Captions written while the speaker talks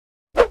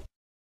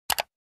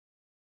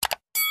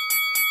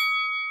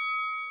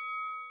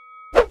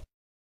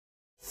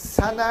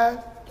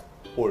Sana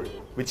all,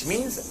 which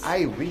means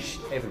I wish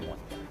everyone.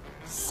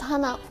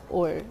 Sana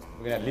all.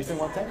 We're gonna listen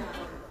one time.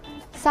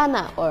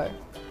 Sana all.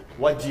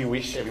 What do you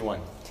wish everyone?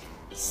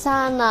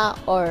 Sana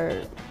all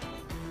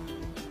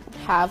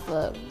have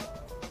a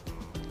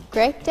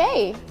great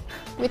day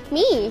with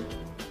me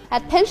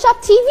at Pen Shop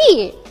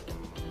TV.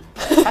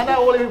 Sana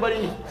all,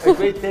 everybody, a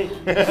great day.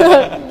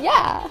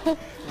 Yeah.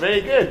 Very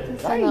good.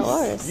 Sana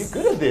all. Nice. You're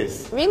good at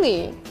this.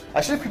 Really?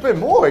 I should have prepared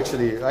more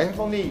actually. I have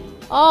only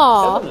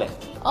Oh. 7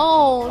 left.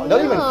 Oh, Not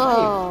even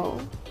no.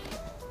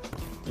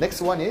 5.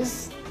 Next one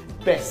is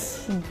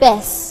best,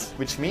 Best.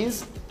 which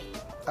means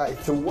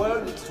it's a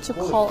word to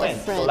call a So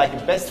friend. like a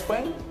best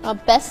friend,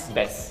 Best.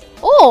 best.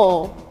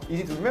 Oh.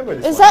 Easy to remember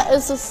this Is one. that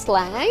is a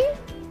slang?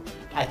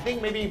 I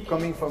think maybe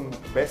coming from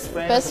best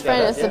friend. Best something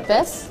friend like is that, the yeah.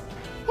 best.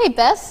 Hey,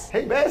 best.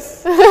 Hey,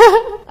 best.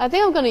 I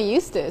think I'm gonna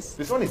use this.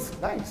 This one is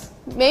nice.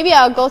 Maybe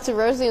I'll go to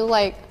Rosie and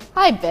like,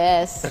 hi,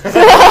 best.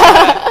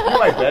 You're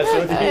my best,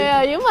 Roti.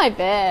 Yeah, you're my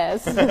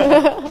best.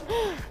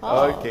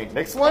 Okay,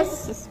 next one.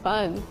 This is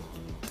fun.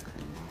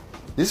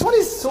 This one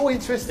is so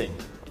interesting.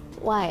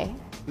 Why?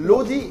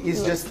 Lodi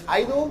is just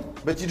idle,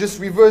 but you just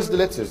reverse the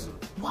letters.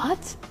 What?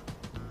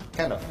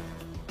 Kind of.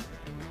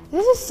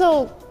 This is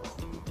so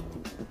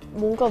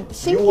뭔가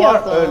You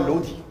are 신기하다. a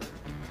Lodi.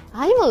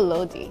 I'm a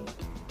Lodi.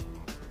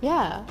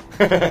 Yeah.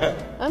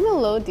 I'm a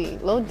Lodi.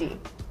 Lodi.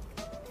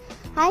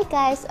 Hi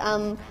guys,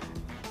 I'm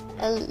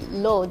a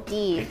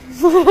Lodi.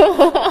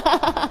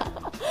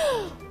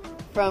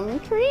 From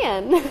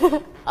Korean.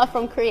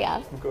 From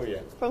Korea. From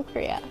Korea. From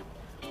Korea.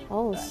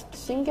 Oh,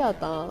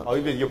 신기하다. Oh,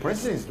 your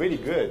pronunciation is really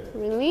good.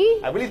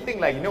 Really? I really think,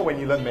 like, you know, when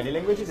you learn many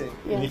languages, and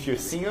Yeah. if you're a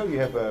singer, you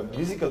have a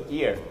musical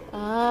ear.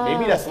 Ah.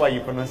 Maybe that's why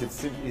you pronounce it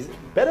is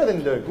better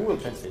than the Google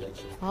Translate,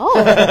 actually. Oh,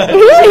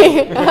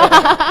 really?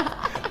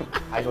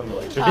 I don't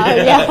know, actually.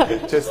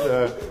 Yeah. Just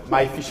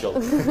my official.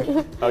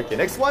 Okay,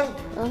 next one.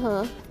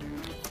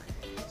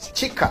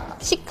 Chica.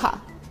 Chica.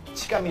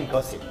 Chica means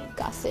gossip.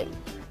 Gossip.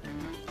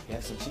 You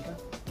have some chica?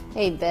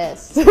 Hey,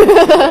 best.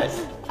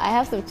 Yes. I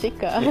have some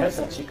chica. You have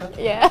some chica?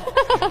 Yeah.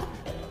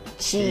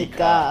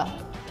 Chica.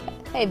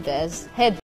 Hey, best. Hey,